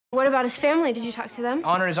What about his family? Did you talk to them?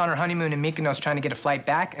 Honor is on her honeymoon in Mykonos trying to get a flight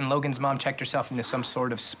back, and Logan's mom checked herself into some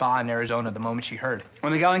sort of spa in Arizona the moment she heard.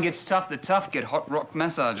 When the going gets tough, the tough get hot rock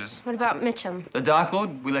massages. What about Mitchum? The Dark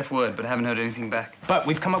Lord, we left word, but haven't heard anything back. But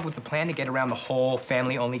we've come up with a plan to get around the whole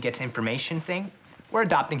family only gets information thing. We're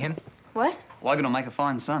adopting him. What? Logan will make a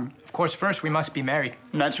fine son. Of course, first we must be married.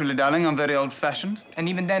 Naturally, darling, I'm very old-fashioned. And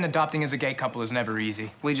even then, adopting as a gay couple is never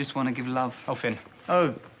easy. We just want to give love. Oh, Finn.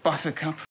 Oh, Buttercup.